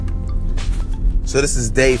So this is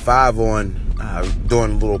day 5 on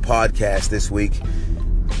doing a little podcast this week.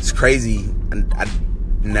 It's crazy. I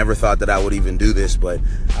never thought that I would even do this, but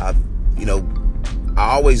I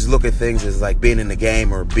always look at things as like being in the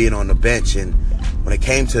game or being on the bench. And when it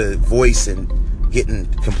came to voice and getting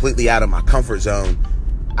completely out of my comfort zone,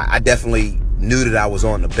 I definitely knew that I was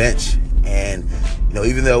on the bench. And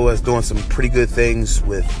even though I was doing some pretty good things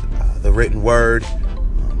with the written word,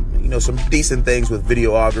 some decent things with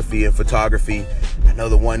videography and photography, I know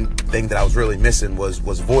the one thing that I was really missing was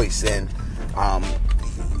voice. And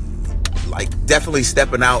definitely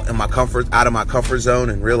stepping out of my comfort zone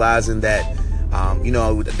and realizing that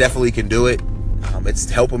I definitely can do it. It's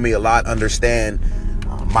helping me a lot understand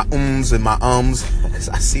my ums and my ums, because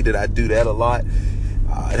I see that I do that a lot.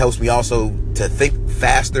 It helps me also to think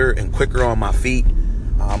faster and quicker on my feet.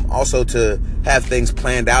 Also to have things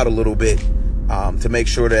planned out a little bit to make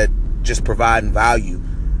sure that just providing value.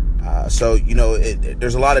 So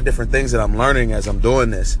there's a lot of different things that I'm learning as I'm doing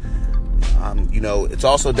this. It's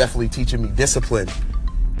also definitely teaching me discipline,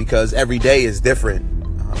 because every day is different.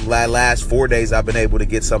 Last 4 days I've been able to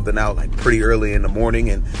get something out like pretty early in the morning,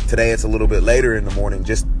 and today it's a little bit later in the morning,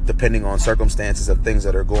 just depending on circumstances of things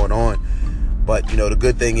that are going on. But the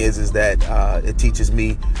good thing is that it teaches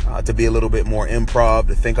me to be a little bit more improv,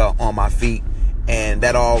 to think on my feet, and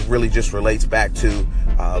that all really just relates back to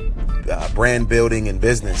brand building and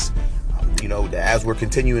business. As we're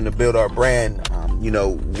continuing to build our brand,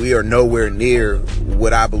 we are nowhere near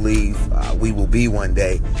what I believe we will be one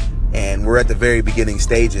day. And we're at the very beginning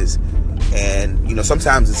stages. And,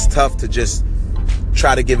 sometimes it's tough to just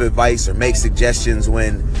try to give advice or make suggestions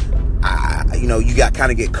when, you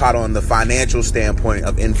get caught on the financial standpoint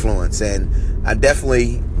of influence. And I'm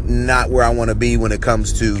definitely not where I want to be when it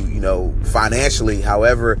comes to, financially.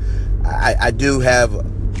 However, I do have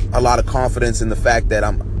a lot of confidence in the fact that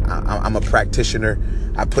I'm a practitioner.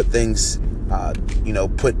 I put things,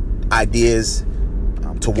 put ideas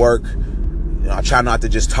to work. I try not to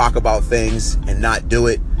just talk about things and not do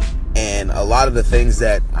it. And a lot of the things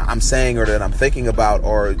that I'm saying or that I'm thinking about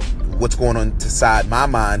or what's going on inside my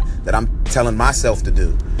mind that I'm telling myself to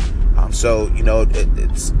do. So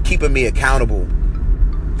it's keeping me accountable.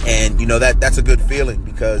 And, that's a good feeling,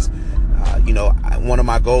 because, one of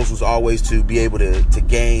my goals was always to be able to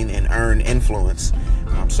gain and earn influence.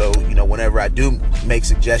 So, whenever I do make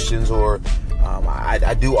suggestions or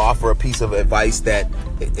I do offer a piece of advice, that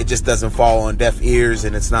it just doesn't fall on deaf ears,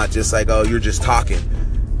 and it's not just like, oh, you're just talking.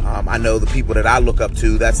 I know the people that I look up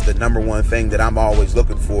to, that's the number one thing that I'm always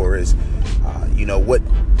looking for is,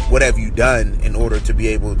 what have you done in order to be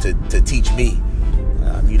able to teach me?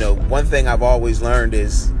 One thing I've always learned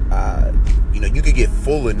is, you can get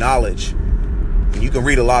full of knowledge. You can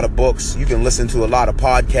read a lot of books. You can listen to a lot of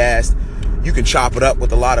podcasts. You can chop it up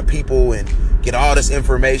with a lot of people and get all this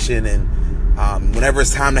information. And whenever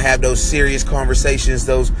it's time to have those serious conversations,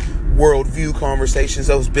 those worldview conversations,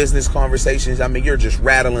 those business conversations, you're just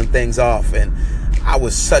rattling things off. And I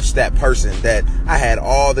was such that person that I had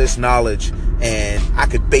all this knowledge and I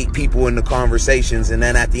could bait people into conversations, and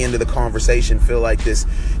then at the end of the conversation feel like this,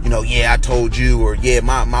 I told you, or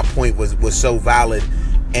my point was so valid.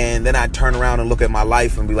 And then I'd turn around and look at my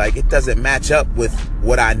life and be like, it doesn't match up with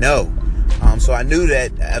what I know. So I knew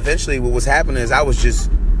that eventually what was happening is I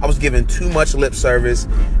was giving too much lip service,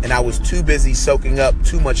 and I was too busy soaking up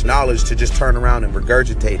too much knowledge to just turn around and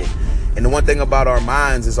regurgitate it. And the one thing about our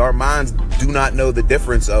minds is our minds do not know the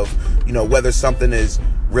difference of, whether something is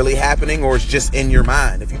really happening or it's just in your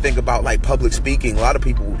mind. If you think about like public speaking, a lot of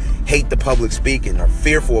people hate the public speaking or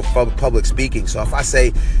fearful of public speaking. So if I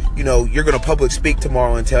say, you're going to public speak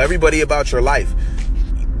tomorrow and tell everybody about your life,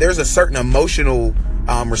 there's a certain emotional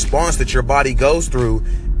response that your body goes through,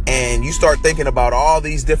 and you start thinking about all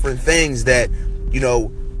these different things that,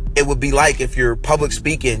 it would be like if you're public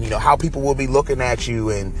speaking, how people will be looking at you,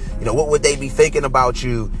 and, what would they be thinking about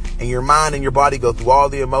you, and your mind and your body go through all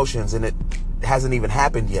the emotions, and it hasn't even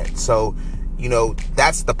happened yet. So,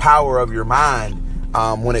 that's the power of your mind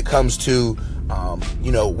when it comes to,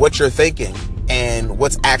 what you're thinking and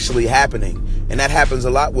what's actually happening. And that happens a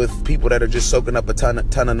lot with people that are just soaking up a ton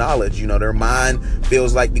of knowledge. Their mind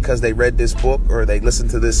feels like because they read this book or they listened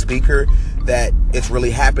to this speaker that it's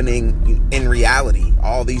really happening in reality.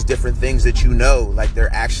 All these different things that like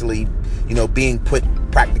they're actually, being put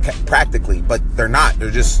practically, but they're not.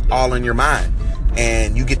 They're just all in your mind.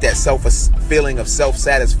 And you get that feeling of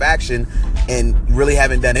self-satisfaction, and you really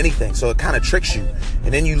haven't done anything. So it kind of tricks you.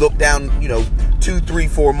 And then you look down, 2, 3,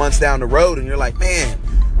 4 months down the road, and you're like, man,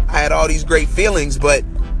 I had all these great feelings, but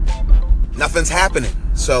nothing's happening.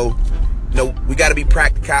 So, we got to be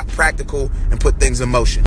practical and put things in motion.